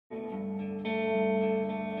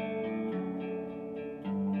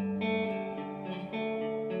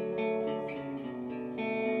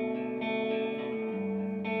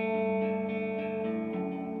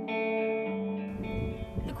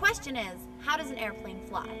question is, how does an airplane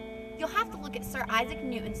fly? You'll have to look at Sir Isaac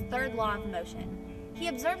Newton's third law of motion. He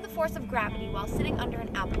observed the force of gravity while sitting under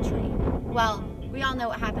an apple tree. Well, we all know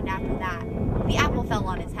what happened after that. The apple fell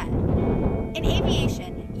on his head. In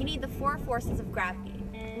aviation, you need the four forces of gravity: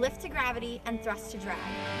 lift to gravity and thrust to drag.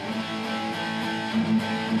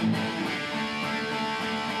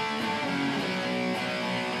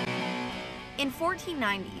 In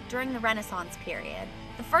 1490, during the Renaissance period,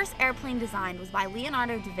 the first airplane designed was by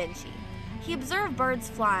Leonardo da Vinci. He observed birds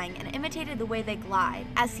flying and imitated the way they glide,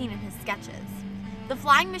 as seen in his sketches. The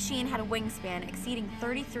flying machine had a wingspan exceeding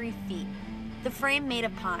 33 feet, the frame made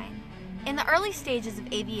of pine. In the early stages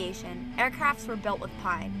of aviation, aircrafts were built with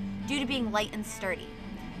pine, due to being light and sturdy.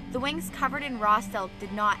 The wings covered in raw silk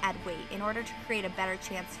did not add weight in order to create a better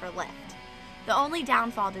chance for lift. The only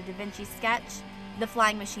downfall to Da Vinci's sketch: the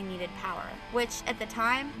flying machine needed power, which, at the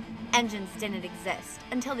time, engines didn't exist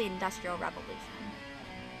until the Industrial Revolution.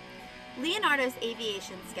 Leonardo's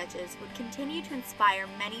aviation sketches would continue to inspire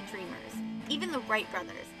many dreamers, even the Wright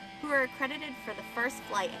brothers, who were accredited for the first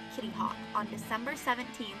flight at Kitty Hawk on December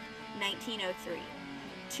 17, 1903.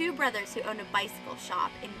 Two brothers who owned a bicycle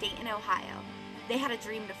shop in Dayton, Ohio. They had a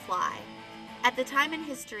dream to fly. At the time in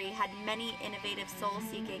history had many innovative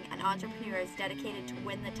soul-seeking and entrepreneurs dedicated to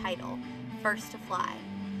win the title, first to fly.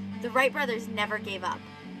 The Wright brothers never gave up.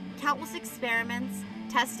 Countless experiments,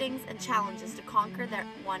 testings, and challenges to conquer their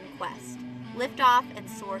one quest: lift off and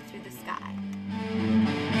soar through the sky.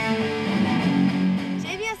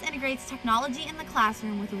 JVS integrates technology in the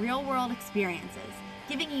classroom with real-world experiences,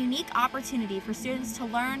 giving a unique opportunity for students to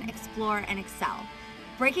learn, explore, and excel,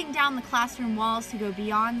 breaking down the classroom walls to go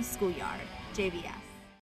beyond the schoolyard. JVS.